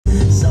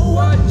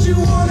you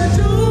wanna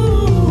do?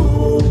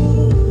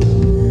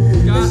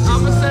 Guys,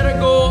 I'm gonna set a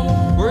goal.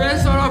 We're gonna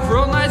start off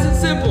real nice and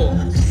simple.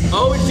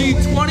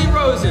 OG 20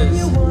 roses.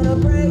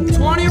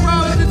 20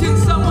 roses until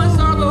someone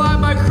starts the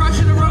line by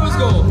crushing the rose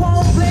goal.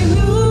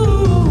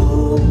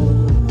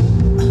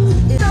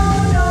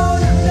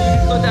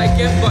 Put that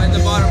gift button at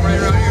the bottom right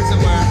around here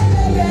somewhere.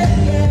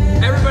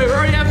 Everybody, we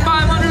already have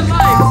 500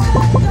 likes.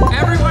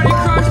 Everybody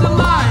crush the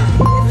line.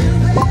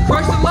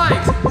 Crush the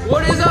likes.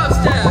 What is up,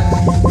 Steph?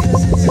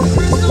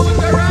 Crystal with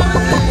the roses.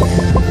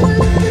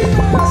 Almost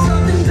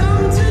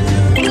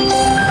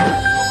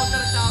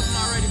at 1,000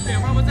 already,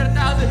 fam. We're almost at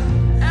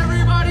 1,000.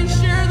 Everybody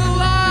share the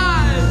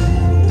live.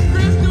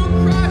 Crystal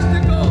crushed the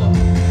goal.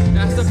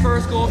 That's the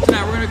first goal of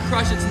tonight. We're gonna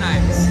crush it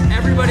tonight.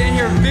 Everybody in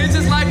here, Vince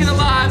is liking the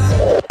live.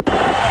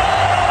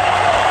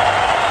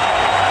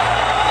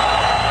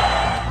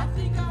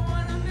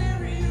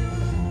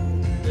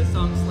 This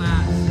song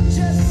slaps.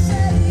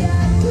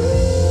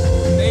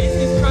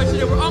 Macy's crushing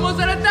it. We're almost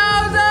at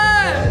 1,000.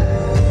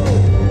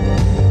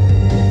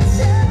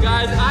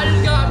 Guys, I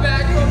just got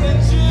back from the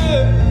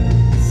gym.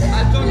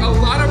 I took a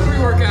lot of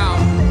pre-workout,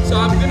 so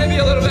I'm gonna be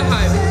a little bit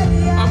hyped.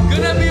 I'm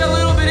gonna be a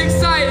little bit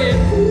excited.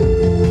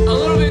 A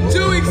little bit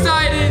too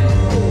excited.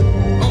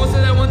 Almost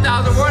at that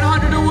 1,000. We're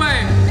 100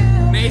 away.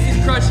 Macy's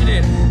crushing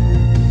it.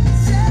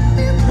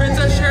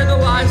 Princess shared the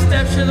live.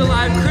 Steph shared the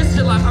live. Chris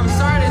shared the live. I'm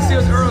sorry I didn't see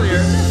us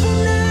earlier.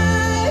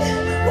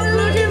 We're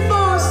looking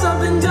for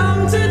something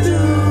dumb to do.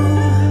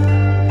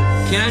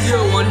 Can I do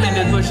a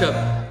one-handed push-up?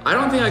 I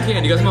don't think I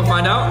can. You guys want to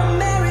find out?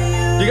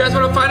 You guys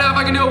want to find out if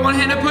I can do a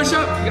one-handed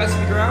push-up? You guys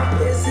stick around?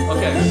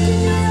 Okay.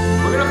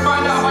 We're going to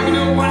find out if I can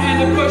do a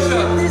one-handed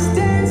push-up.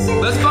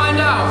 Let's find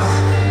out.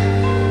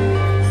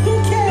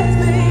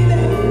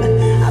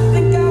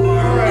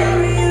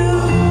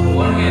 Alright.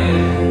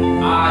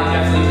 One-handed. I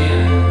definitely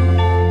can.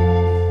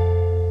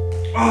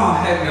 Oh,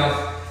 heck no.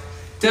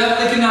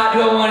 Definitely cannot do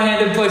a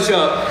one-handed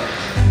push-up.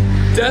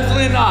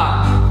 Definitely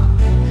not.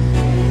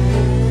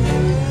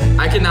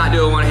 I cannot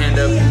do a one-hand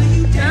up.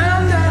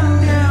 Down,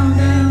 down, down,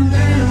 down, down.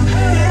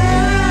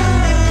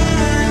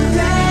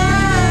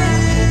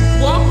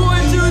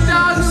 1.2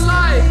 thousand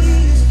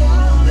likes.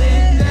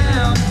 Falling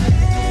down.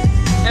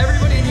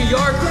 Everybody in New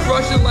York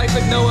crushing likes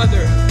like no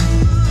other.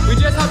 We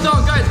just hopped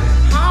on, guys.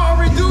 How are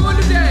we doing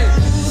today?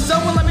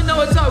 Someone let me know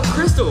what's up.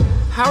 Crystal,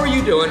 how are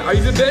you doing? Are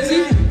you been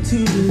busy?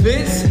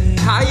 Vince,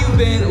 how you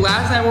been?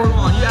 Last night we were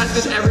on. You ask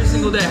us every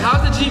single day.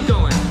 How's the Jeep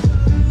going?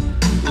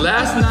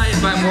 Last night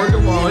by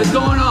Morgan Wall. What's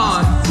going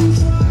on?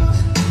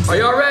 Are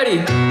y'all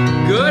ready?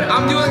 Good?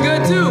 I'm doing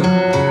good too.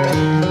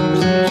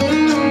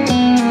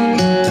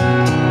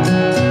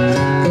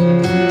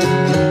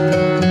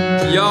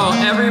 Y'all,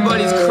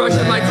 everybody's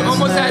crushing like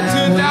almost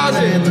at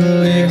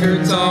 2,000.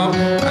 Liquor talk.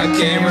 I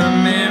can't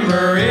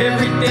remember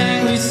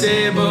everything we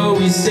said, but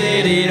we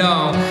said it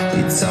all.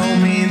 You told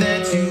me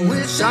that you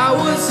wish I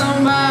was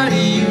somebody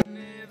you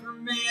never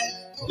met.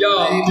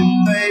 Yo,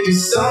 baby,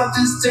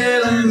 something's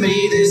telling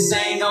me this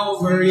ain't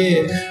over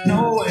yet.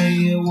 No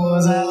way it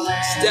was our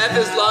last. Steph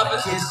is loving,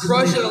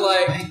 crushing it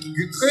like.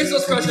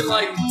 Crystal's crushing it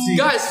like.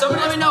 Guys, someone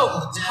let me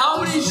know how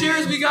many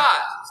shares we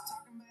got.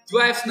 Do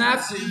I have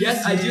snaps?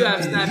 Yes, I do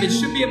have snap. It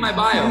should be in my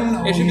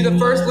bio. It should be the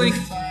first link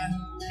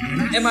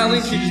in my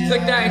link sheet. Just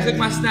click that and click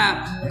my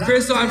snap.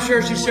 Crystal, I'm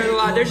sure she shared a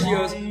lot. There she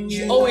goes.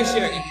 She's always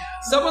sharing.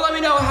 Someone let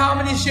me know how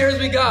many shares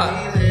we got.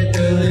 I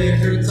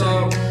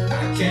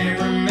can't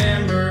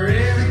remember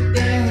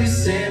everything we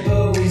said,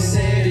 but we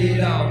said it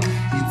all.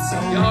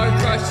 Y'all are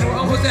crushing. We're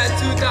almost at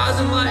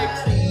 2,000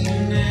 likes. We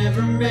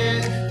never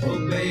met. Oh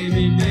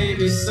baby,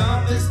 baby,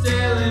 something's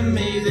telling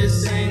me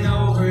this ain't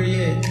over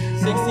yet.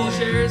 16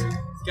 shares.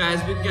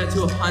 Guys, we can get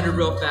to 100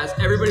 real fast.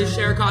 Everybody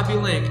share a copy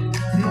link.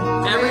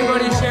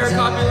 Everybody share a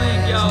copy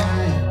link, yo.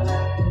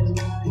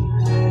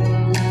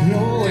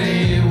 No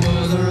way it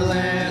was our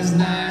last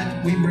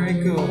night. We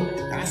break up.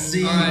 I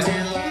see you till I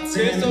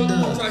tell you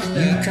crush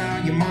that. You call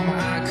your mama, I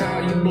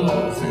call you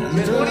bluff. 20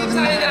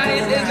 tiny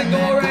daddies is the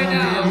goal right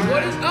now.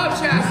 What is up,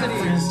 Chastity?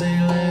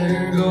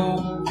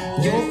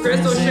 Yo,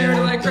 Crystal shared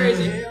it like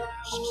crazy.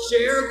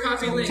 Share a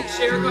copy link.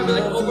 Share a copy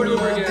link over and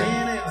over again.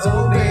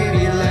 Oh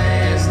baby,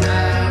 last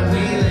night we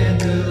let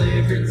the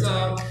liquor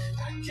talk.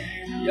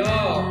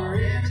 Y'all,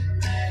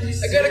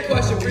 I got a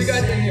question for you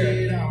guys in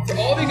here. For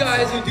all of you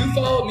guys who do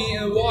follow me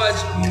and watch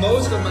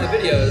most of my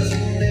videos,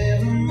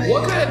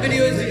 what kind of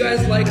videos do you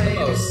guys like the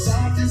most?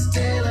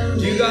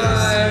 Do you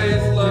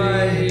guys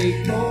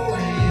like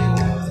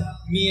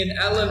me and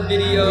Ella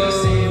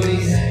videos?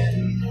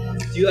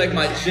 Do you like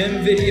my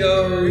gym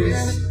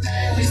videos?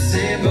 We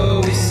said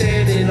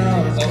it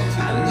all.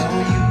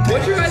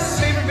 What's your guys'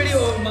 favorite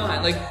video of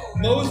mine? Like,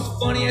 most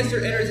funniest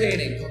or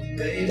entertaining? Or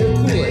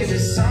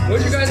coolest?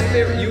 What's your guys'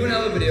 favorite you and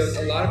Ella videos?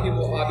 A lot of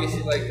people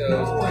obviously like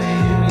those. I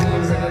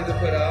like to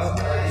put out.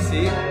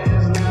 See?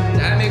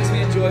 That makes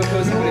me enjoy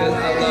posting videos. I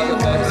love the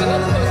post. I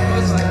love to post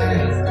most of my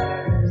videos.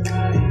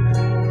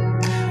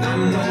 I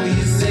know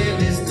you said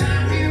this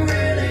time you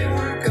really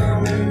were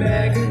coming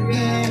back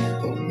again.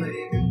 Oh,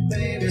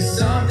 baby,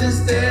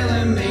 something's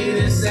telling me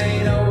this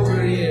ain't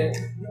over yet.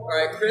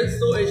 Alright, Alright,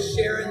 Crystal is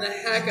sharing the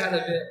heck out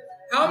of it.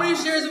 How many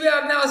shares do we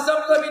have now?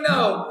 Someone let me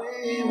know.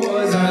 It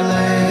was our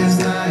last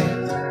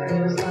night.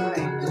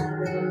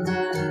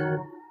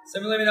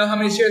 Someone let me know how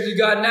many shares we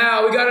got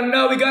now. We gotta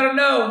know, we gotta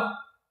know.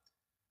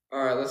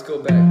 Alright, let's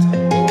go back to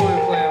what we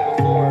were playing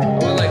before.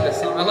 Oh, I like this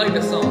song. I like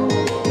this song.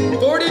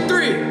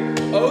 43.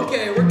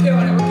 Okay, we're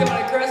killing it. We're killing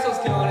it. Crystal's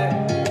killing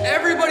it.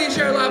 Everybody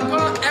share live. Call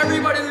on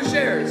everybody who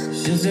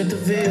shares. She'll set the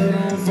field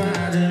on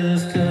fire,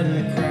 just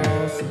cutting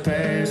across the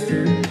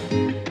pasture.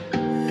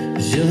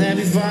 She'll have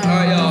you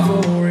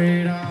fall for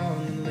it all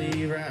and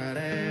leave right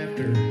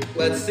after.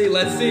 Let's see,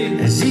 let's see.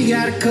 And she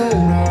got a cold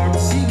heart, but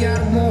she got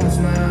a warm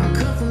smile.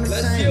 Cut from the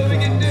let's see what we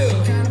can do.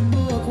 Kind of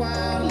book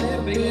while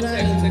Oh, big old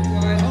Texan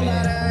decline.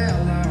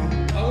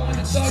 I want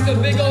to talk to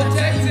big old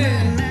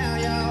Texan.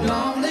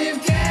 Long live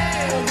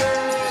cowgirls.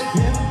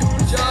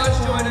 Josh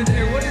joined in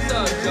here. What is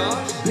up,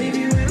 Josh?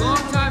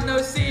 Long time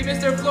no see,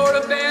 Mr.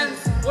 Florida fan.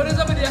 What is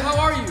up with you? How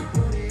are you?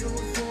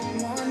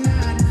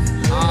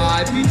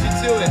 I beat you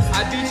to it.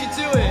 I beat you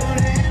to it.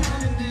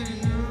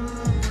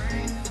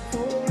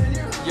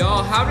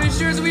 Y'all, how many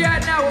shares are we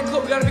at now?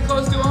 We gotta be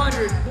close to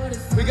 100.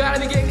 We gotta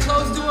be getting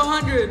close to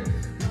 100.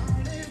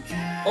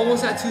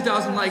 Almost at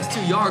 2,000 likes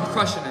too. Y'all are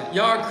crushing it.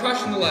 Y'all are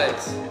crushing the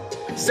likes.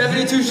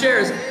 72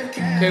 shares.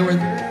 Okay, we're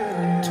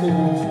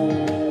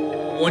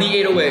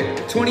 28 away.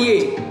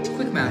 28.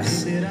 Quick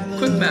maths.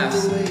 Quick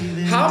maths.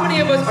 How many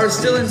of us are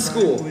still in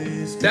school?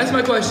 That's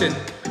my question.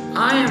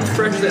 I am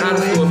freshly out of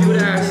school. If you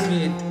would have asked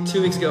me 2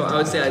 weeks ago, I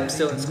would say I'm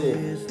still in school.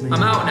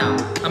 I'm out now.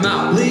 I'm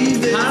out.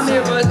 How many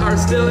of us are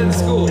still in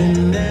school?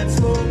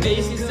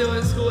 Macy's still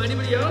in school.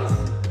 Anybody else?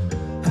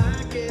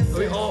 Are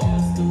we all?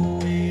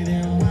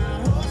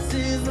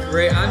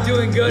 Great. I'm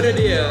doing good,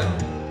 Adia.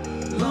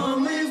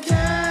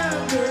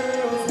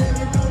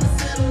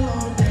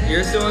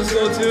 You're still in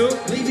school too? A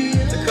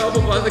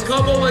couple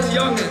of us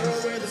youngins.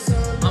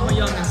 I'm a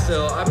youngin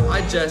still. I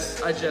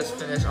just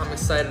finished. I'm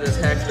excited as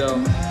heck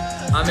though.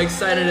 I'm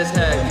excited as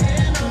heck. I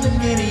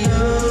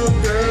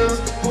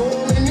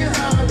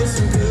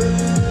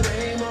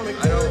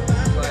don't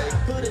like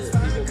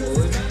people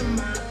bully me.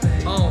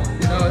 Oh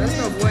no, that's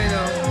no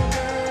bueno.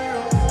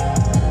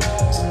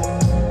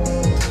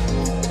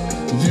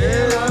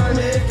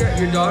 Yeah,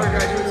 your daughter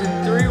graduates in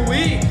 3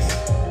 weeks.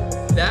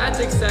 That's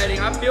exciting.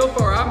 I feel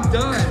for her. I'm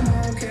done.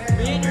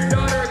 Me and your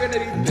daughter are gonna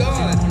be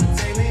done.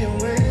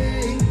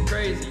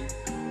 Crazy.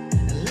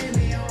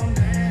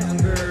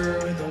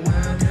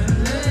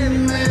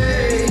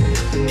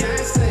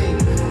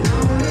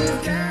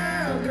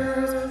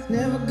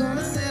 Never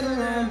gonna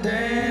settle on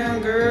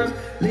down, girls.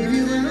 Leave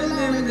you in the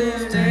lonely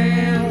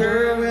down,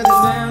 girl. Where the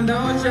sound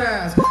don't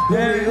rise.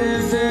 Where you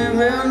live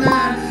well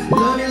night.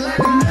 Love you like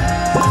a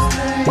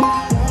Mustang.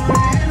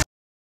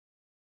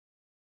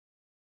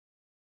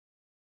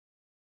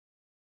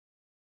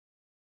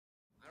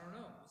 I don't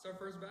know. It's our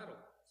first battle.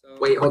 So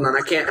Wait, hold on.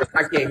 I can't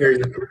hear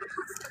you. I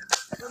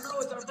don't know.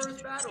 It's our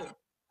first battle.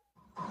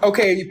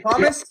 Okay, you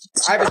promise?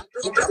 I have a. Let's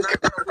see what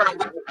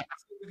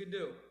we can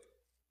do.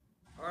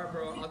 All right,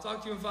 bro. I'll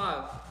talk to you in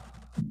 5.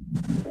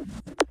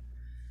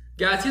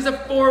 Guys, he's a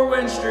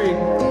 4-win streak.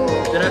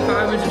 Did I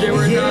find Mr. J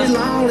where it does? I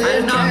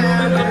did not move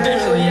him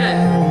officially yet.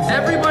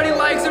 Everybody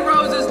likes and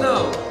roses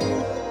though.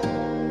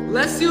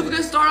 Let's see if we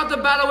can start off the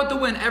battle with the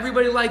win.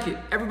 Everybody like it.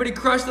 Everybody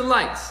crush the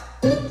likes.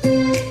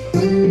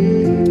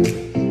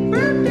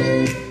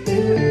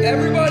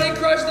 Everybody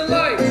crush the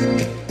likes.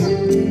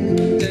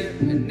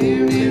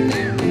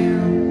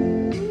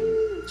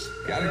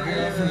 Got a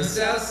girl from the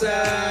south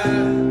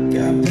side.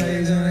 Got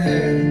plays on the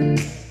head.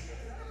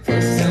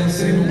 First time I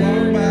seen her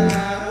walk by,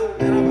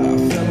 and I about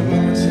fell up on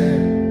my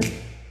chair.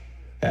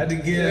 Had to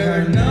get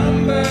her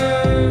number.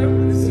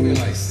 It took me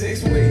like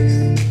 6 weeks.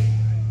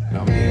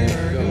 Now me and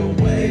her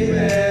go way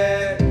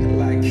back.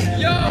 Like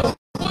Yo,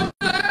 what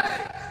the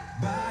heck?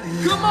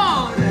 Come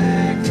on.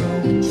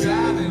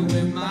 Driving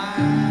with my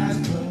eyes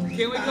closed.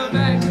 Can we come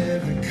back?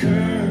 Every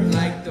curve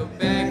Like the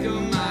back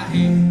of my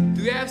hand.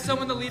 Do we have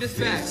someone to lead us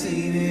back?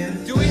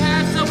 Do we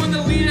have someone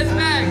to lead us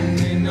back?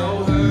 in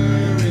no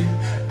hurry.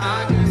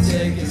 I can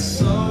take it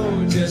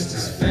slow, just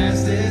as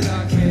fast as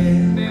I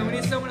can. Man, we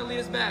need someone to lead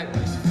us back.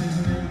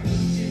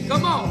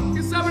 Come on,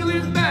 get someone to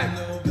lead us back.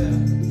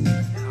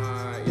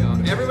 Alright, yo.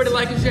 Everybody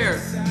like and share.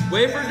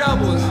 Wait for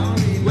doubles.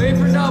 Wait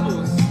for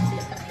doubles.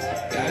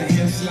 Got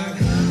hips like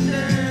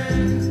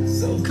hundreds,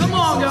 so Come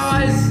on,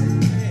 guys.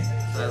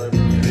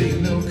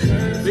 ain't no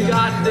curve. We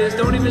got this.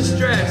 Don't even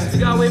stress. We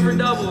gotta wait for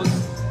doubles.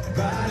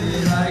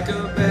 Body like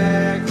a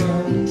back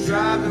road,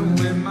 driving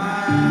with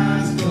my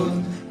eyes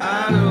closed.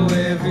 I know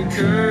every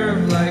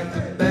curve like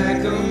the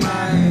back of my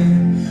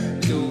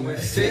hand. Doing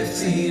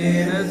 15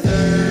 and a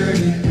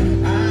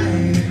 30. I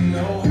ain't in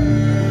no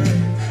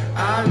hurry.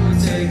 I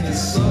will take it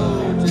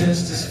slow,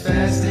 just as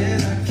fast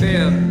as I can.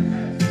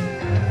 Fam.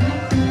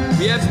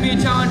 We have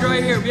speed challenge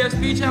right here. We have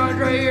speed challenge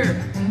right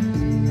here.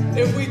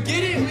 If we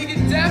get it, we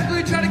can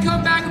definitely try to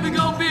come back and we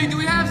go big. Do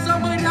we have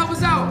somebody to help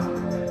us out?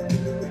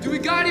 Do we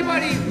got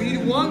anybody? We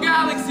need 1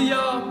 galaxy,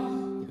 y'all.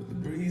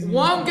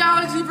 1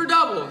 galaxy for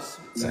doubles.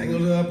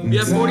 Tangled up. We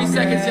have 40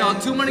 seconds, y'all.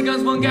 2 money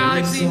guns, 1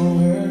 galaxy,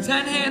 10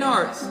 hand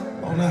hearts.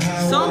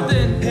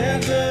 Something.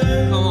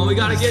 Come on, we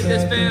gotta get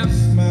this, fam.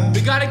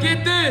 We gotta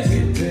get this.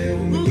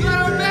 Who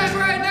got our back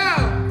right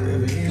now?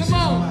 Come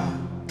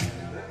on.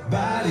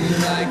 Body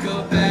like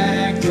a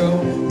back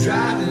road,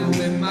 driving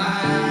with my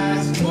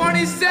eyes.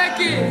 20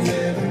 seconds.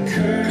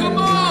 Come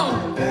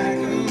on.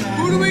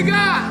 Who do we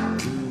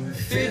got?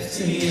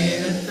 15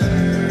 and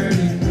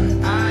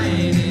 30. I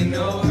ain't in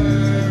no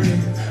hurry.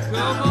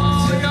 Come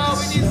on, yo,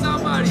 we need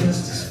somebody.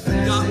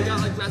 We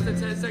got like less than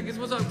 10 seconds.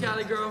 What's up,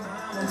 Cali girl?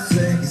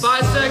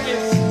 5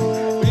 seconds.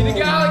 We need a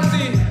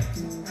galaxy.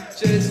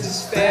 Just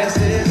as fast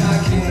as I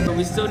can. But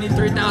we still need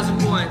 3,000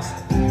 points.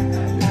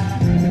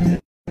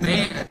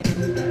 Man.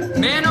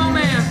 Man, oh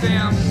man,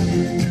 fam.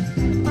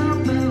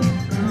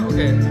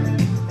 Okay.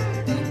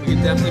 We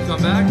can definitely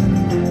come back.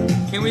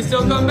 Can we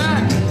still come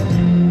back?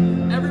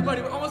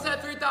 Everybody, we're almost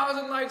at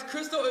 3,000 likes.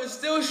 Crystal is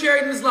still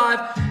sharing this live.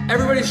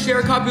 Everybody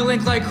share, copy,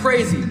 link like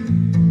crazy.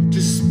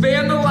 Just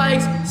spam the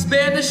likes,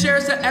 spam the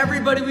shares to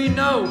everybody we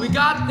know. We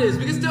got this.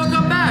 We can still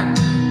come back.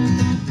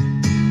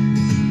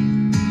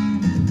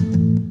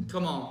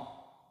 Come on.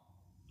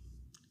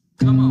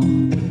 Come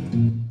on.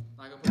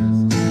 Like a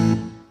person.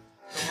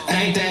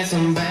 Ain't that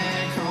some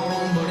back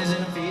home, but it's in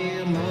the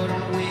field, mud on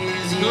the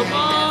wheels. Come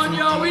on,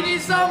 yo, we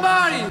need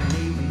somebody.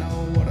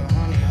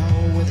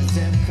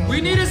 We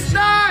need a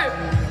snipe.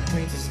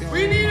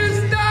 We need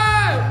a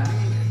snipe.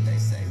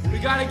 We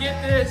gotta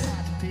get this.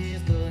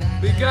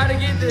 We gotta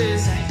get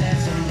this.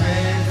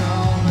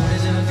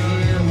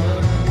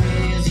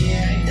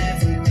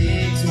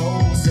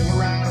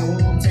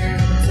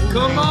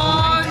 Come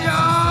on, yo.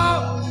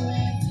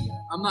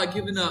 I'm not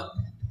giving up.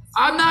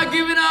 I'm not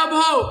giving up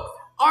hope.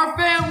 Our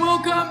fan will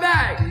come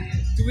back.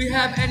 Do we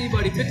have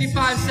anybody?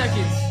 55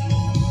 seconds.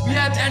 We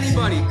have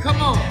anybody.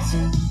 Come on.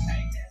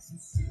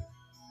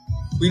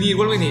 We need,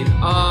 what do we need?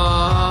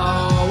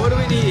 What do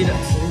we need?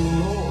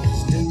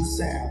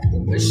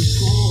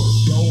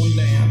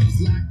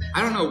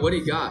 I don't know what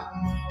he got.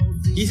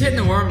 He's hitting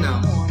the worm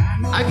now.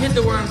 I can hit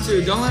the worm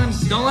too. Don't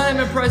let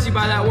him impress you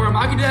by that worm.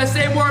 I can do that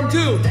same worm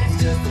too.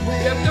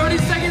 We have 30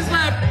 seconds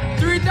left.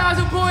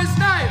 3,000 point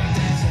snipe.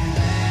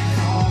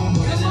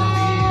 Come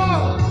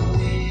on.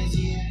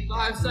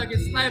 5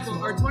 seconds, snipe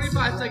him. Or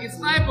 25 seconds,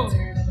 snipe him.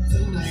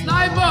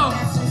 Snipe him.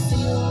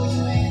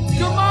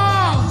 Come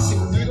on.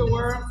 Do the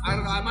worm. I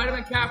don't know. I might have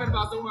been capping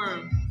about the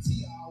worm.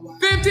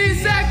 15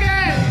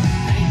 seconds.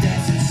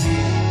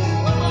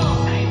 Come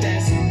on.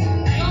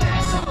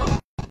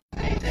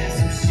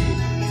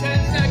 10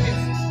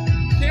 seconds.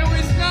 Can we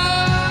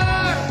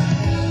start?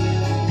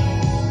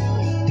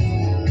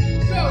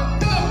 Go,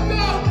 go,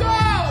 go, go!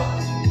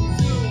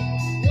 2,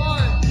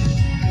 1.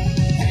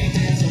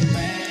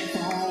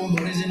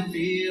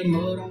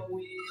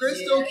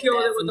 Crystal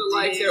killed it with the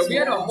likes there. We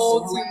had a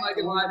whole team like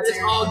it live. It's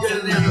all good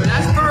in there.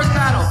 That's first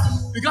battle.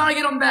 We gotta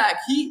get him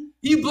back.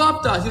 He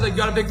bluffed us. He's like, you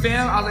got a big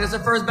fan? I was like, it's the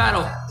first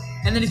battle.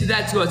 And then he did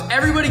that to us.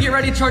 Everybody get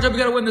ready, charge up. We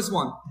gotta win this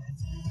one.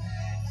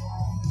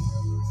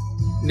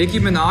 Nicki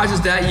Minaj,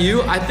 is that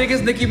you? I think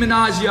it's Nicki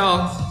Minaj,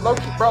 y'all.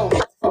 Loki, bro.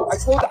 I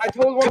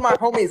told one of my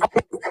homies,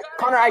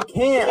 Connor, I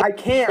can't.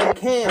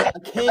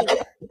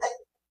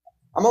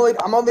 I'm only,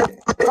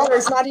 Connor,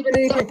 it's not even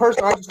anything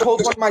personal. I just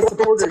told one of my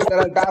supporters that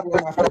I battled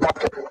with my friend.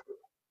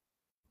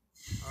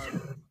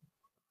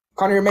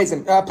 Connor, you're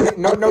amazing. Please,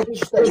 no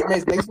disrespect, you're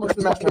amazing. Thanks so much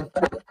for the match, man.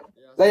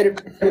 Later.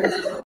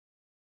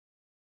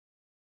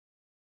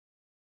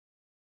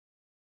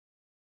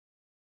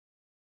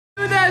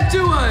 Do that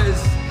to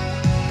us.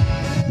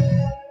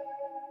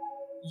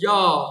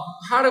 Y'all,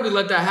 how did we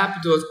let that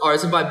happen to us? All right,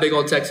 it's by Big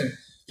Ol' Texan.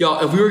 Y'all,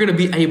 if we were gonna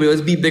beat anybody,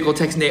 let's beat Big Ol'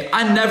 Texan Day.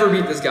 I never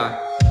beat this guy.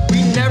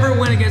 We never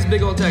win against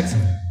Big Ol'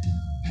 Texan.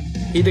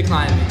 He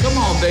declined me. Come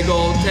on, Big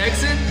Ol'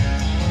 Texan.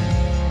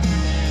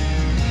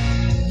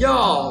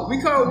 Y'all,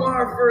 we could have won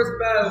our first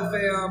battle,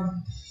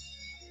 fam.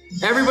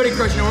 Everybody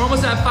crushing it. We're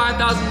almost at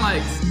 5,000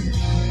 likes.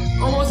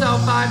 Almost at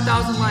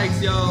 5,000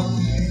 likes, y'all.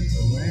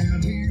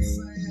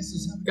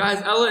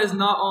 Guys, Ella is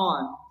not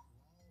on.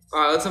 All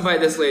right, let's invite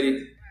this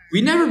lady.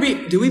 We never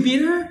beat. Did we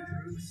beat her?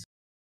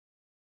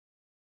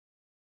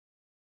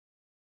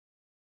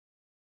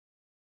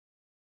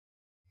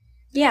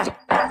 Yeah.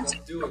 Let's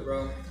do it,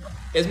 bro.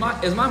 Is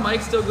my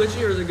mic still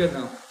glitchy or is it good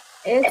now?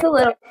 It's a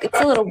little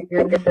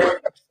weird.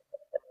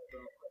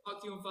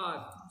 Talk to you in 5.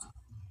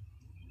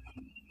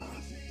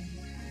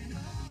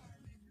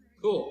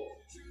 Cool.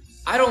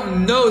 I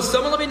don't know.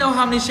 Someone let me know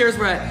how many shares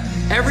we're at.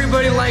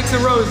 Everybody likes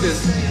and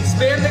roses.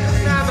 Spam the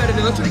crap out of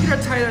it. Let's try to get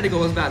our tiny tiny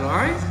goals battle,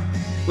 alright?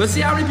 Let's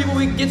see how many people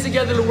we can get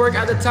together to work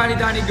out the tiny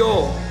tiny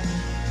goal.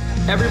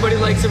 Everybody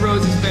likes and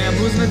roses, fam.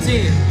 Who's in the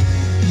team?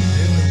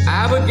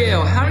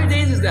 Abigail. How many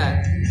days is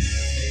that?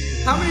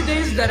 How many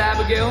days is that,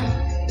 Abigail?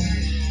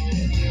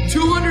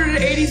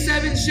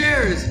 287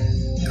 shares.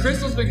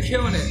 Crystal's been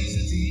killing it.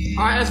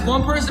 Alright, that's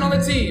one person on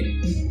the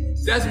team.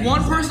 That's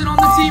one person on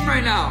the team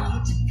right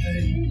now.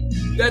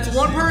 That's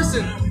one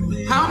person.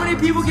 How many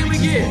people can we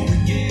get?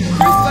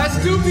 Crystal, that's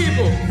 2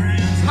 people.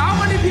 How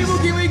many people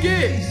can we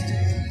get?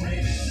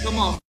 Come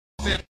on,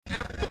 fam.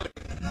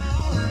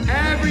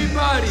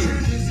 Everybody.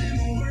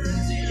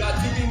 We got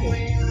 2 people.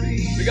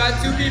 We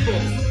got 2 people.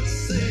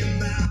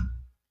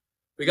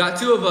 We got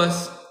 2 of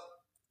us.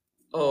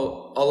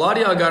 Oh, a lot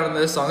of y'all got on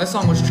this song. This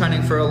song was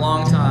trending for a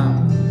long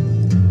time.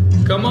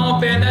 Come on,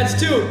 fam. That's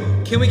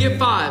 2. Can we get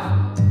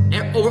 5?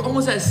 And, oh, we're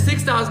almost at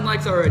 6,000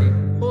 likes already.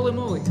 Holy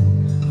moly.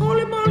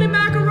 Holy moly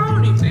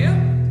macaroni,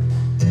 fam.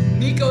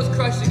 Nico's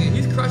crushing it.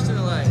 He's crushing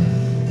it like.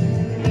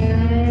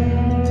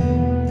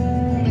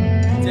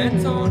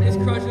 Denton is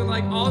crushing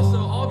like. Also,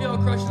 all of y'all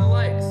crushing the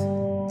likes.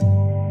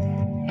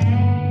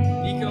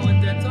 Nico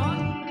and Denton.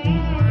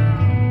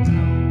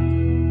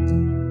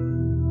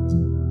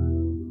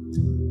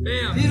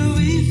 Bam. I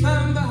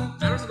don't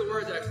know the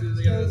words actually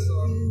to this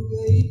song.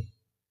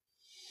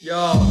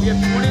 Yo, we have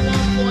 21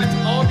 points.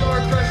 All of y'all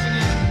are crushing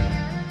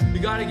it. We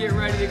gotta get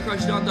ready to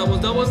crush it on doubles.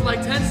 Doubles in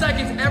like 10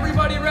 seconds.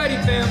 Everybody ready,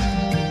 fam.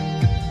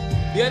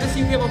 We had to see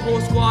if we have a whole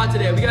squad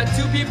today. We got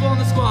 2 people on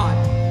the squad.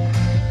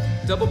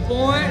 Double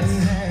points.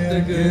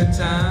 A good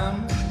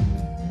time.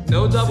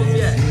 No doubles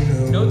yet.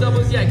 No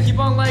doubles yet. Keep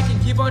on liking.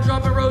 Keep on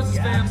dropping roses,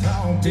 fam.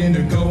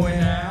 Dinner going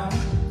out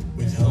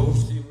with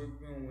hopes you were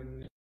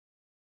going.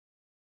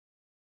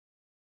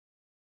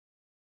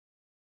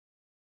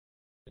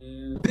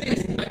 This,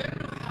 I don't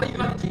know how you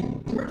got the Jeep.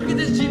 Where'd you get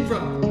this Jeep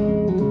from?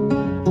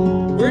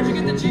 Where'd you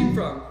get the Jeep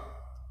from?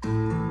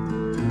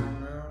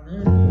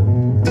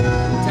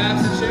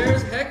 Taps and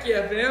shares? Heck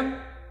yeah, fam.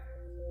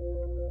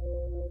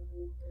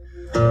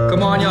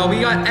 Come on, y'all. We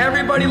got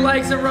everybody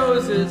likes and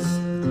roses.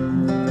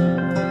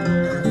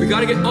 We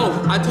gotta get.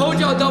 Oh, I told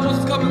y'all doubles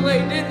was coming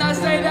late. Didn't I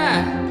say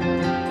that?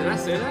 Did I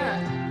say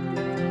that?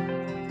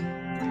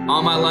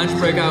 On my lunch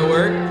break at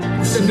work.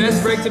 It's the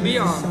best break to be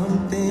on.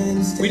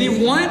 We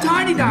need 1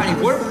 tiny Donnie.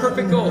 What a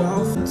perfect goal.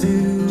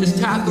 Just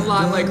tap the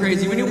live like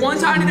crazy. We need 1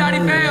 tiny Donnie,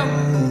 fam.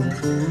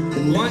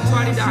 1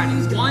 tiny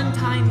Donnie. 1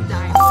 tiny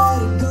Donnie.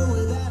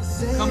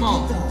 Come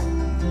on.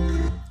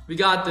 We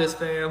got this,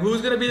 fam.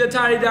 Who's gonna be the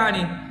tiny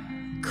Donnie?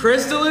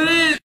 Crystal it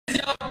is,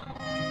 yo.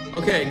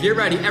 Okay, get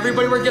ready.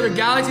 Everybody work together.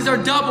 Galaxies are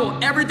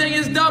double. Everything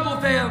is double,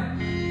 fam.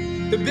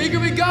 The bigger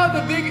we go,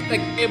 the bigger,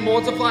 like, it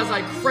multiplies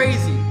like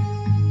crazy.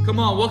 Come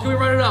on, what can we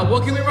run it up?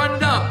 What can we run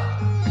it up?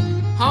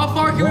 How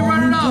far can we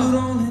run it up?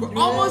 We're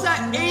almost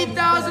at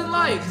 8,000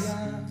 likes.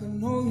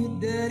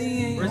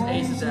 Where's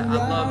Aces at? I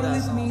love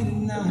that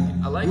song.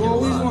 I like it a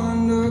lot.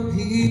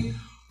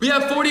 We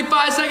have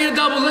 45 seconds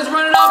doubles. Let's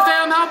run it up,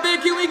 fam. How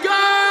big can we go?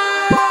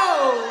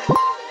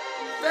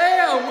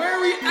 Fam, where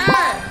are we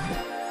at?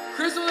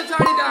 Crystal and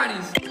Tiny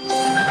Donnies.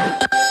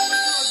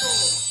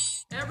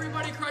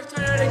 Everybody crush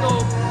Tiny Donnie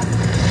goal.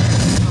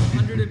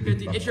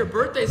 150. It's your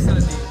birthday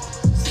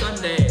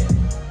Sunday.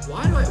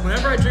 Why do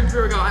whenever I drink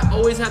Pure I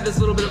always have this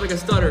little bit of like a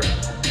stutter.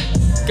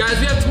 Guys,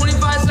 we have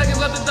 25 seconds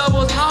left in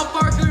doubles. How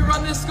far can we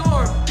run this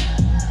score?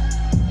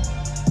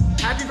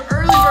 Happy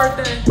early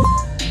birthday.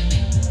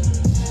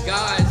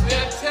 Guys, we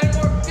have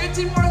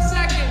 15 more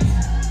seconds.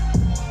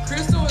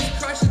 Crystal is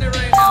crushing it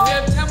right now. We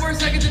have 10 more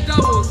seconds in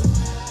doubles.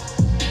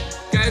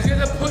 Guys, we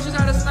have to push us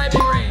out of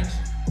sniping range.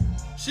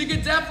 She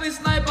could definitely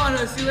snipe on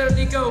us. See you later,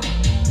 Nico.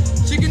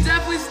 She could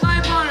definitely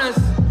snipe on us.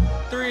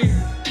 3,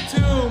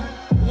 2,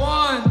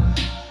 1.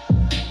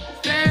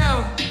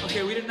 Bam.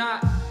 Okay, we did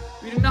not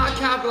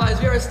capitalize.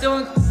 We are still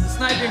in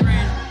sniping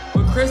range,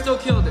 but Crystal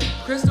killed it.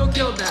 Crystal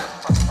killed that.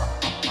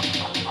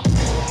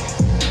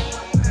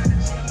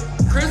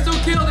 Crystal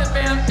killed it,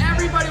 fam.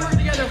 Everybody work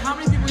together. How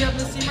many people we have in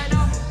this team right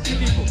now? 2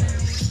 people.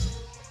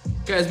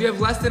 Guys, we have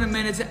less than a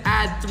minute to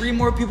add 3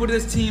 more people to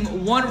this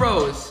team. 1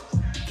 rose.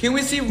 Can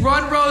we see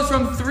 1 rose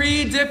from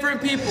 3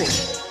 different people?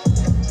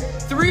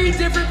 3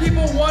 different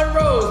people, 1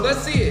 rose.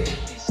 Let's see it.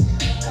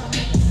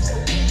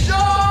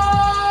 Josh!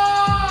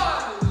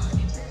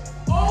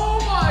 Oh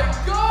my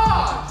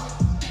gosh!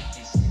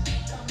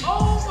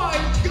 Oh my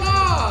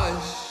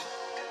gosh!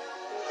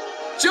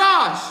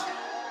 Josh!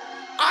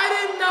 I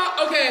did not,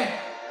 okay.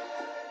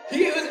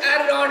 He was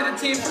added on to the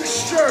team for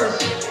sure.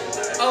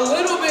 A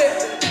little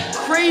bit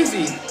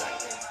crazy.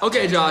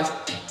 Okay, Josh.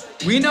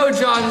 We know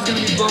Josh is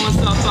gonna be blowing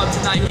stuff up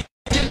tonight.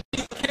 He's gonna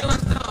be killing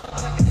stuff.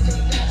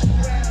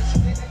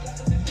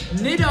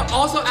 Nida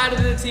also added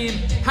to the team.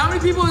 How many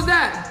people is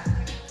that?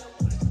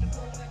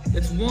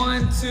 It's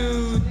 1,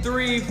 2,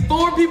 3,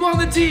 4 people on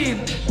the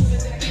team.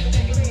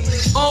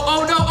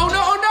 Oh no, oh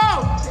no, oh no!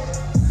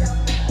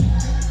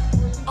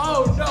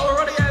 Oh no, we're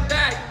running it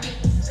back.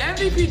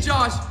 MVP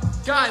Josh.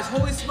 Guys,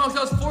 holy smokes,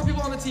 that was 4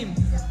 people on the team.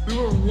 We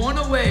were 1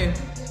 away.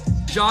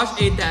 Josh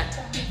ate that.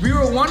 We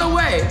were 1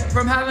 away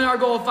from having our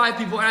goal of 5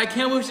 people, and I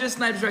can't believe she just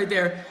snipes right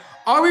there.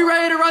 Are we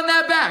ready to run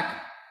that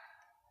back?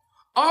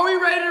 Are we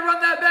ready to run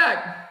that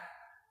back?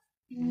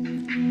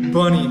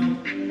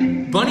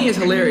 Bunny is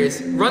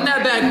hilarious. Run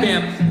that back,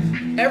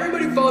 fam.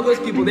 Everybody follow those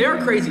people. They are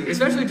crazy,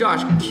 especially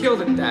Josh.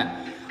 Killed at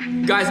that.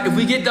 Guys, if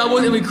we get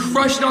doubles and we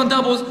crush it on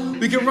doubles,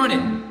 we can run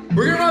it.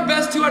 We're gonna run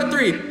best 2 out of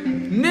 3.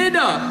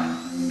 Nida.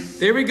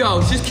 There we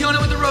go. She's killing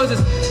it with the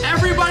roses.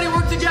 Everybody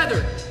work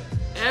together.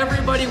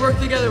 Everybody work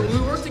together. When we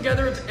work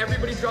together, if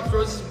everybody drops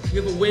roses, we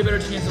have a way better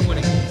chance of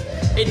winning.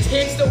 It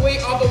takes the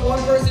weight off of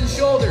one person's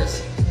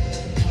shoulders.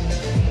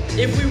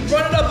 If we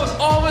run it up, if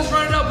all of us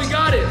run it up, we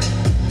got it.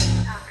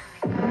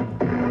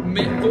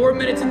 4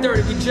 minutes and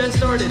 30, we just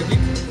started.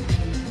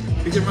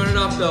 We can run it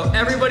up though.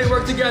 Everybody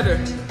work together.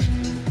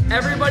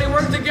 Everybody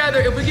work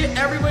together. If we get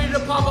everybody to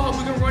pop off,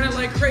 we can run it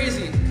like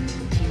crazy.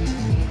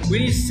 We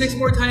need 6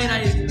 more tiny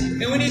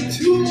 90s. And we need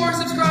 2 more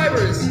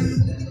subscribers.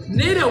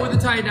 Nita with the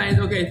tiny 90s.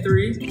 Okay,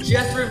 3.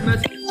 Jester with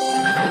Mets.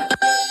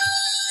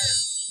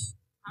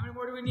 How many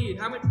more do we need?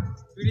 How many?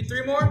 We need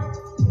 3 more?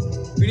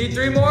 We need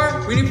 3 more?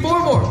 We need 4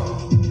 more.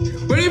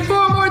 We need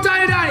 4 more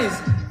tiny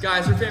 90s.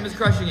 Guys, her fam is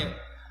crushing it.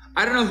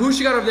 I don't know who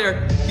she got over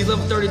there. He's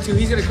level 32.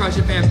 He's gonna crush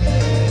it, fam.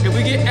 If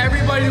we get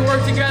everybody to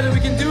work together,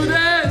 we can do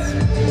this.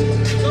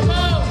 Come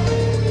on.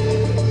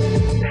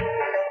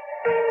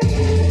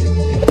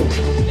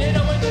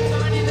 Nita with the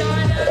tiny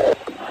 90s.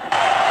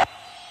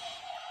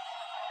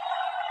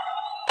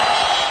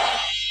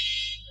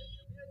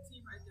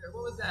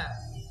 What was that?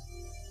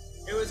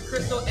 It was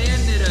Crystal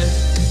and Nita.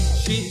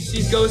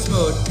 She's ghost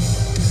mode.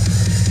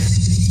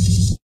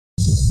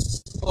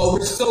 Oh,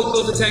 we're so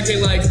close to 10K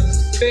likes.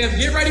 Fam,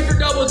 get ready for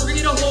doubles. We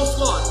need a whole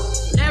squad.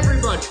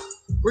 Everybody.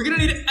 We're gonna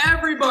need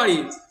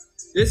everybody.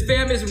 This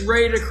fam is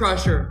ready to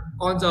crush her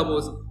on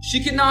doubles.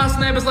 She cannot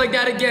snipe us like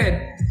that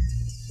again.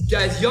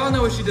 Guys, y'all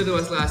know what she did to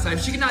us last time.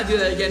 She cannot do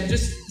that again.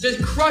 Just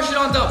crush it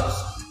on doubles.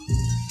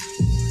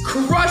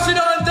 Crush it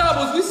on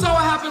doubles. We saw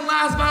what happened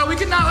last battle. We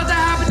cannot let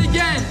that happen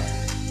again.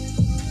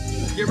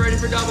 Get ready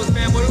for doubles,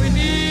 fam. What do we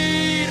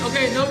need?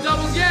 Okay, no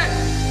doubles yet.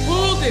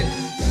 Hold it.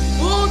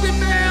 Hold it,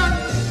 fam.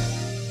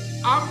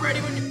 I'm ready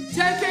when you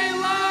 10K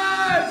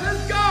lives.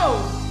 Let's go.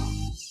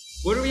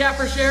 What do we have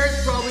for shares?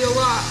 Probably a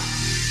lot.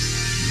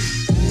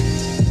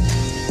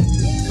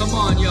 Come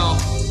on, y'all.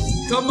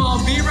 Come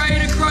on, be ready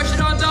to crush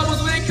it on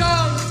doubles when it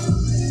comes.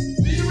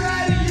 Be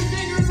ready. Your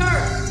fingers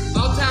hurt.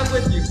 I'll tap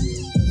with you.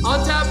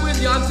 I'll tap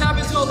with you. I'm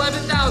tapping to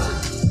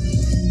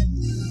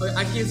 11,000.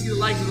 I can't see the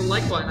likes of the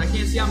like button. I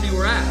can't see how many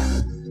we're at.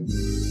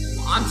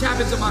 I'm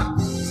tapping to my,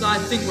 so I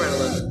think we're at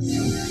 11.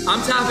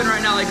 I'm tapping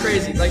right now like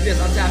crazy, like this.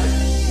 I'm tapping.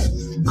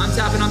 I'm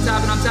tapping, I'm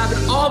tapping, I'm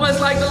tapping. All of us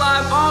like the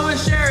live, all of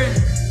us sharing.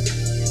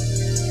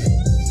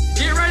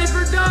 Get ready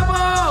for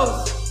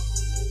doubles!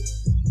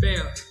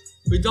 Bam.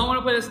 We don't want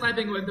to play the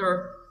sniping with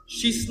her.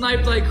 She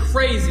sniped like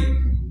crazy.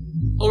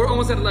 Oh, we're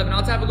almost at 11.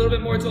 I'll tap a little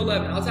bit more to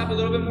 11. I'll tap a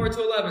little bit more to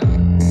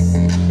 11.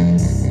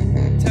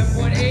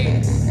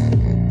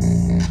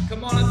 10.8.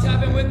 Come on, I'm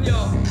tapping with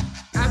y'all.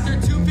 After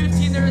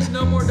 2:15, there is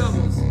no more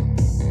doubles.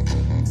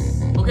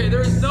 Okay,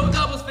 there is no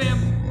doubles, fam.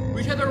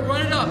 We just have to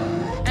run it up.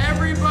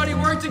 Everybody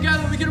work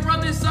together. We can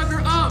run this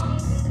sucker up.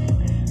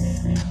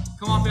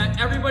 Come on, fam.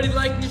 Everybody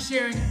liking and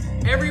sharing.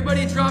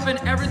 Everybody dropping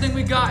everything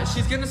we got.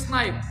 She's gonna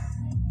snipe.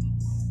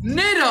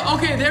 Nita.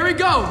 Okay, there we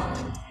go.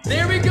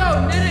 There we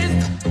go. Nita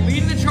is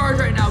leading the charge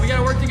right now. We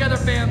gotta work together,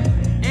 fam.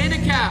 And a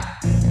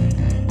cap.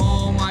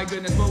 Oh my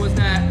goodness, what was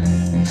that?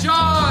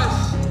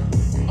 Josh.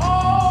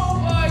 Oh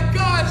my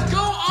gosh,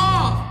 go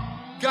off.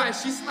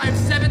 Guys, she sniped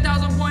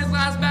 7,000 points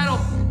last battle.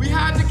 We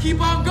have to keep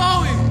on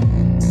going.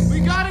 We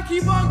gotta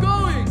keep on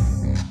going.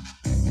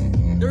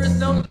 There is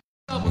no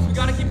doubles. We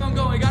gotta keep on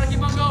going. We gotta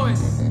keep on going.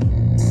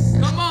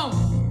 Come on.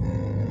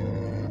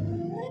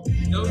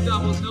 No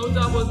doubles, no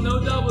doubles, no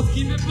doubles.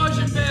 Keep it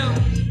pushing, fam.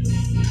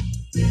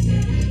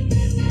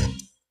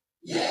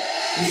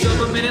 We still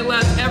have a minute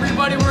left.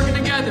 Everybody working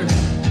together.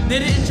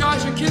 Nita and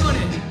Josh are killing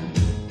it.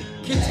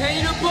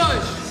 Continue to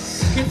push.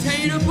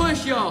 Continue to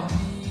push, y'all.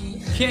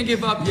 Can't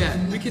give up yet.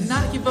 We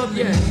cannot give up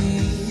yet.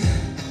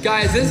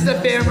 Guys, this is the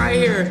fam right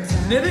here.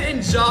 Nita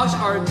and Josh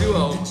are a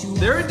duo.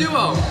 They're a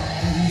duo.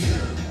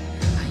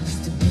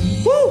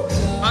 Woo!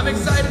 I'm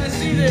excited to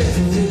see this.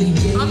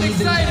 I'm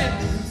excited.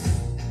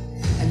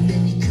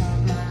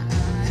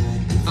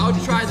 I'll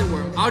try the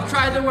worm. I'll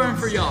try the worm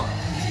for y'all.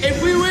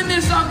 If we win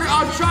this sucker,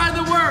 I'll try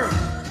the worm.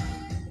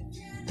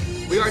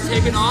 We are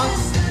taking off.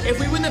 If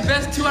we win the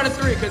best 2 out of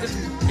 3, because it's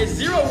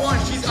 0-1,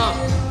 she's up.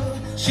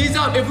 She's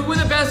up. If we win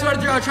the best 2 out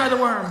of 3, I'll try the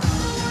worm.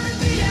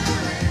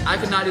 I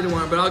cannot do the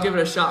worm, but I'll give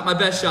it a shot. My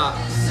best shot.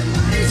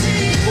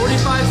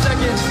 45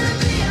 seconds.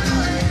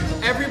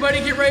 Everybody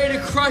get ready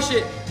to crush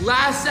it.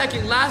 Last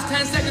second, last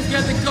 10 seconds, we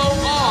have to go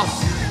off.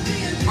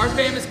 Our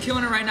fam is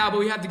killing it right now, but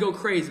we have to go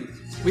crazy.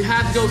 We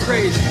have to go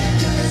crazy.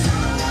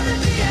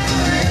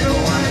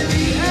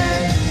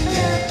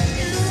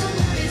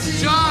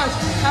 Josh,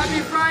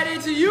 happy Friday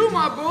to you,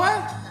 my boy.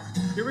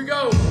 Here we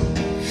go. 20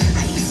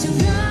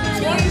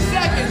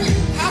 seconds.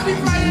 Happy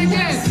Friday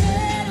again.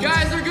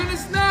 Guys, they're gonna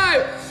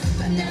snipe.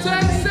 10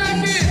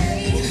 seconds.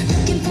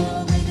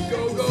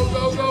 Go, go,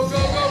 go, go, go,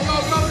 go, go,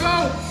 go,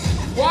 go.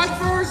 Watch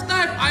for her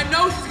snipe. I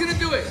know she's gonna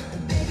do it.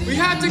 We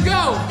have to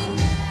go.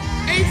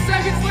 8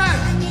 seconds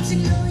left.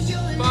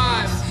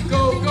 5.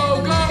 Go,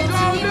 go, go,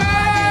 go, go.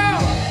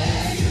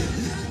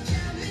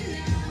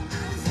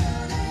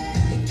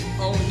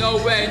 Oh, no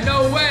way,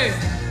 no way.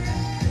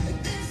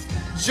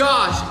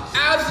 Josh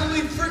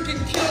absolutely freaking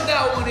killed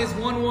that one. It's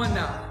 1-1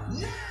 now.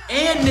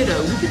 And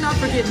Nita, we cannot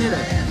forget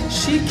Nita.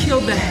 She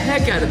killed the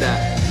heck out of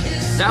that.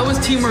 That was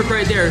teamwork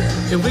right there.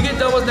 If we get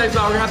doubles next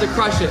round, we're gonna have to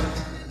crush it.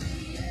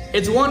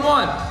 It's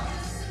 1-1.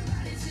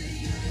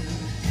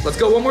 Let's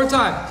go one more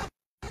time.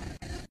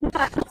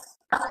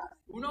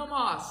 Uno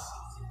mas.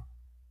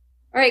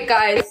 Alright,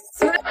 guys.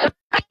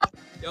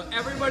 Yo,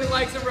 everybody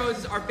likes the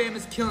roses. Our fam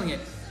is killing it.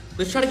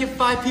 Let's try to get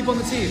 5 people on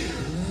the team.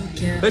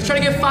 Let's try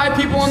to get 5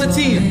 people on the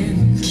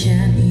team.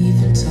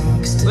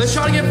 Let's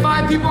try to get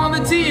 5 people on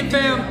the team,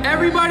 fam.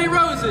 Everybody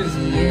roses.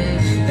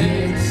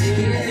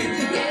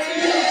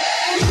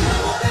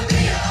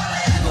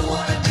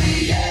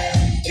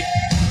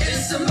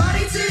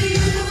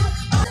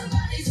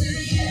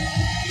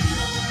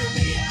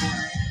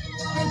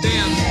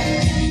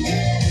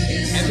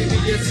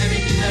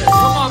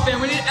 Come on, fam.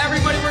 We need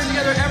everybody working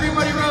together.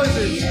 Everybody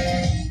roses.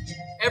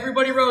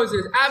 Everybody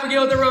roses.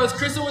 Abigail with the rose.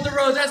 Crystal with the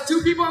rose. That's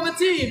 2 people on the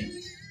team.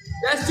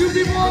 That's 2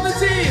 people on the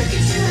team.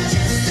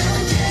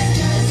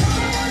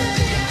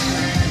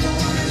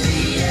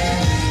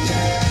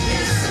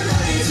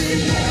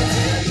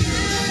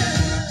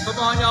 Come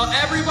on, y'all.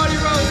 Everybody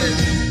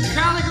roses.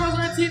 Cali girls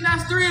on the team.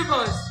 That's 3 of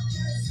us.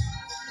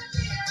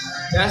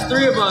 That's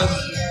 3 of us.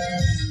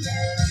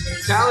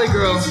 Cali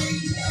girl.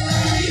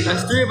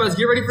 That's 3 of us.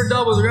 Get ready for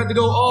doubles. We're gonna have to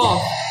go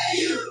off.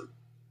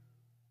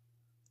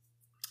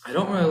 I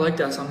don't really like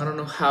that song. I don't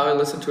know how I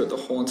listened to it the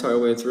whole entire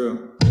way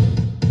through.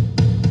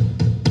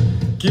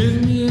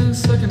 Give me a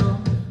second.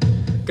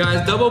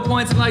 Guys, double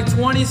points in like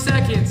 20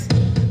 seconds.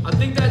 I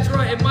think that's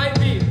right. It might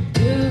be.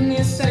 Give me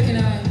a second.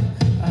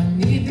 I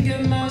need to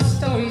get my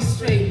story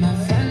straight. My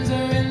friends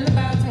are in the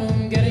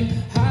bathroom getting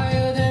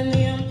higher than the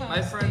empire.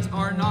 My friends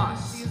are not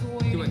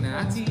doing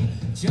that.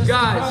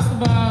 Guys,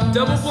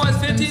 double points,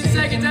 15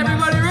 seconds.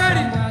 Everybody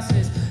ready?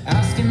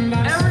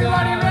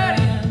 Everybody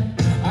ready?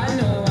 I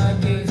know I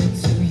gave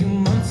it to you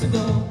months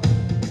ago.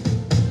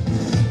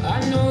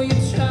 I know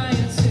you're trying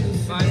to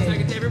 5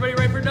 seconds. Everybody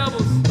ready for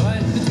doubles?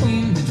 But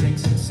between the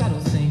drinks and subtle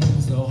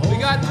things, the whole We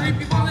got 3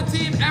 people on the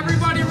team.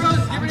 Everybody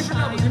rose. Get ready for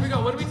doubles. Here we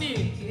go. What do we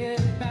need?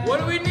 What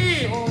do we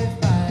need?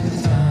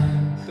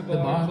 The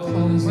bar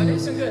closes. My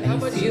name's so good. How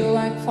about you? Feel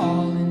like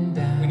falling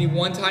down. We need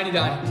 1 tiny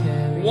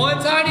Donnie.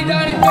 1 tiny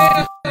Donnie,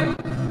 fam.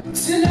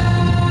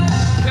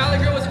 Cali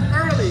girl was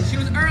early. She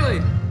was early.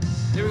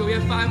 There we go. We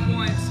have 5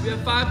 points. We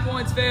have 5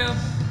 points, fam.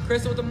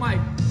 Crystal with the mic.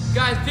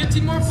 Guys,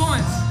 15 more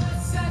points.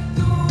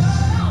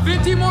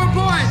 15 more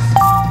points.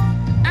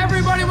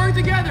 Everybody work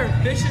together.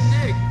 Fish and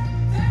Nick.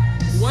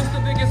 What's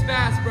the biggest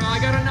bass, bro? I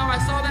gotta know. I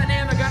saw that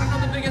name. I gotta know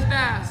the biggest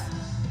bass.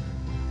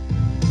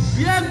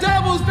 We have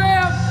doubles,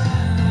 fam.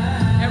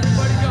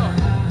 Everybody go.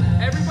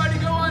 Everybody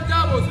go on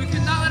doubles. We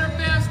cannot let our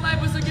fam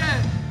snipe us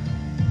again.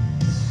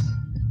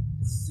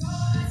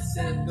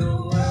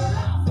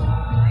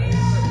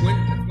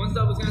 When's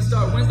double's gonna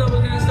start? When's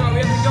double's gonna start? We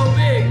have to go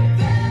big.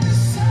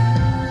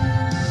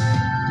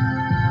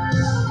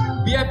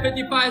 We have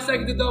 55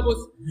 seconds to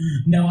doubles.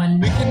 No, I know.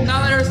 We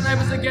cannot let her snipe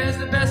us again. It's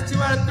the best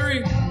 2 out of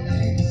 3.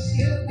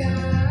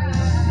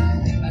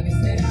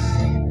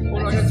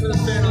 Hold on, I gotta turn the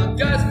fan on.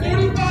 Guys,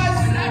 45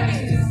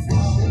 seconds.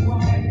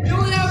 We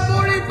only have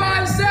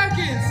 45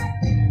 seconds.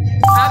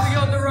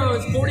 Abigail the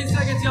rose. 40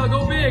 seconds, y'all.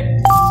 Go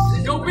big.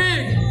 Go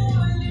big.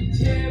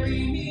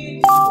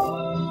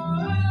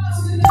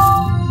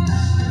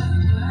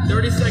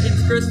 30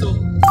 seconds, Crystal.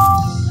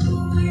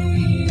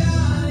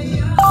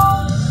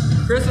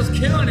 Crystal's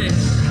killing it.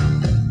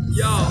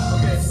 Yo,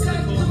 okay, it's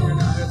really cold here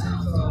now.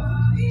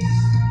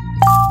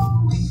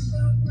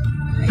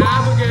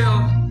 Abigail.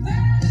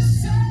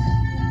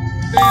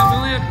 Bam, we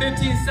only have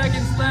 15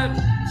 seconds left.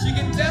 She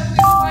can definitely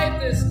fight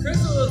this.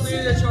 Crystal is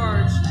leading the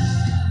charge.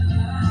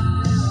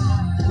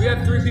 We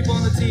have 3 people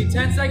on the team.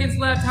 10 seconds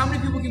left. How many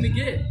people can we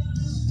get?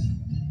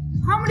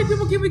 How many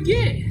people can we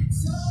get?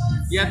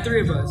 You have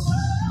 3 of us.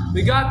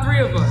 We got 3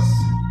 of us.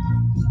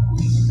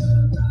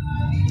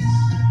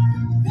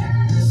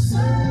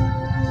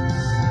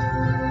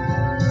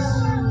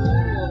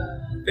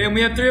 Fam,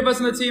 we have 3 of us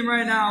on the team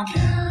right now.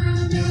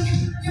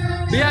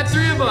 We have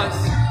 3 of us.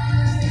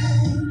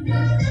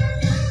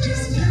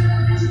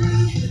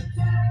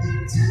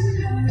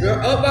 We're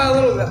up by a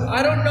little bit.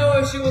 I don't know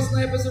if she will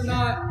snipe us or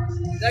not.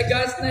 That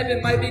guy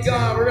sniping might be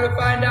gone. We're gonna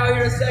find out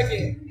here in a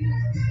second.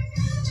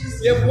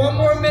 We have 1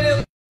 more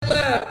minute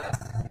left.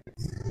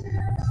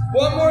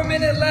 1 more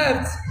minute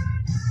left.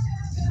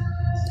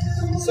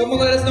 Someone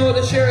let us know what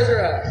the shares are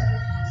at.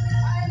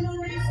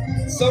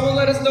 Someone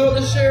let us know what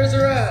the shares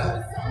are at.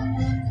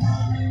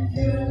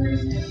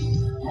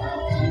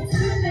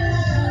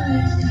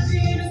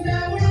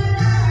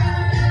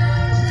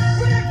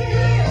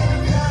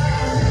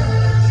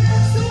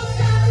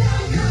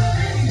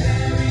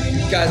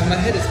 Guys, my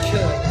head is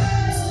killing.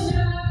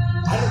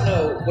 I don't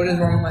know what is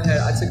wrong with my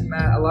head. I took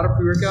a lot of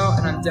pre-workout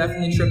and I'm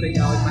definitely tripping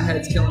out. Like my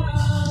head's killing me.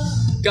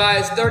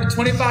 Guys,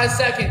 25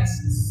 seconds.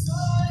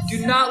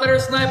 Do not let her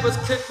snipe us.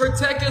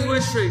 Protect this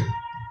win streak.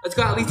 Let's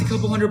go at least a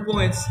couple 100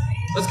 points.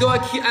 Let's go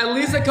at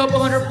least a couple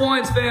 100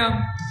 points,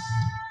 fam.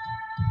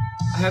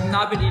 I have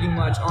not been eating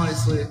much,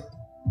 honestly.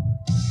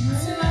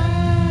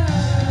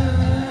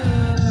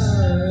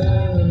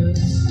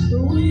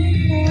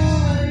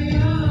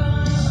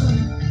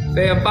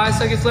 got 5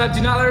 seconds left.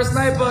 Do not let her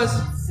snipe us.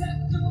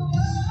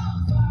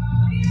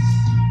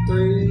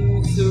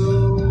 3,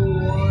 2,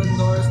 1. Don't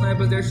let her snipe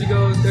us. There she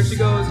goes. There she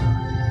goes.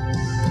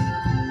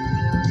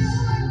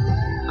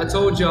 I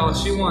told y'all,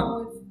 she won.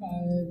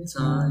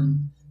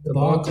 Time. The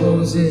bar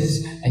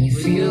closes and you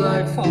feel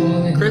like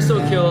falling. Crystal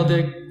killed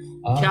it.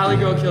 Cali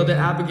girl killed it.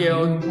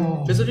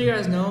 Abigail. Just so you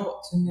guys know,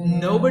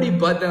 nobody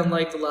but them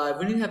liked the live.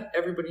 We didn't have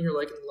everybody here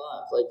liking the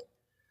live. Like,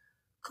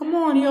 come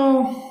on,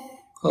 yo.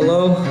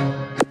 Hello.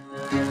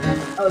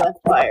 Oh, that's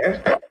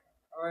fire.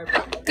 All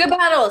right. Good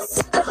battles.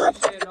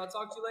 Appreciate it. I'll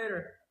talk to you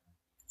later.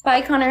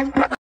 Bye, Connor.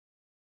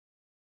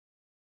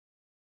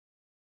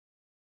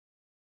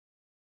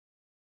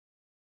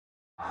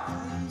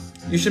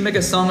 You should make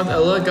a song with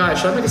Ella. Guys,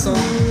 should I make a song?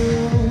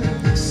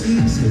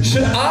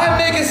 Should I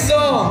make a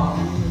song?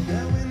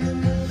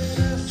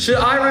 Should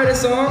I write a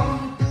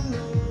song?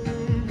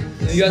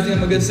 Do you guys think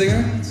I'm a good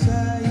singer?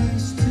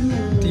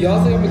 Do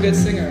y'all think I'm a good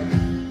singer?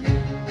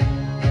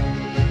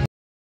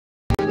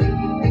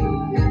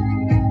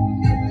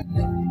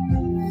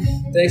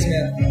 Thanks,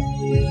 man.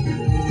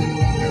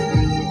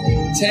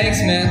 Thanks,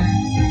 man.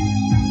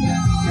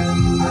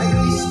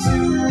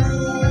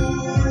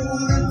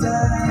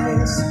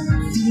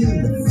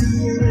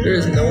 There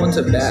is no one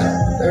to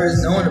battle. There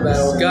is no one to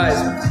battle. Guys,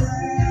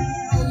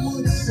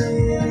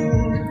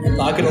 I'm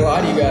not gonna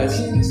lie to you guys.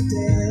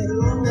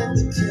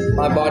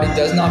 My body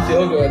does not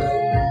feel good.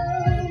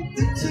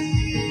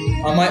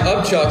 I might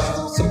upchuck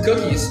some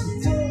cookies.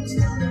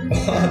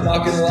 I'm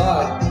not gonna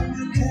lie.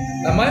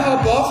 I might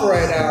hop off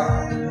right now.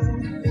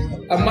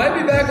 I might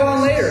be back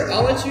on later.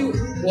 I'll let you,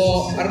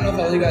 well, I don't know if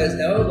all you guys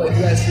know, but if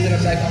you guys see that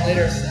I'm back on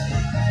later,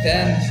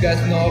 then you guys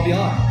know I'll be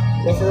on.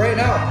 But for right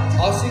now,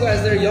 I'll see you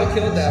guys there. Y'all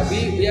killed that.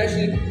 We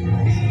actually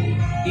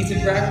eat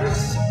some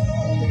crackers.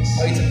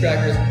 I'll eat some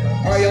crackers.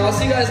 All right, y'all. I'll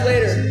see you guys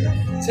later.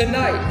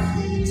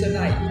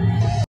 Tonight.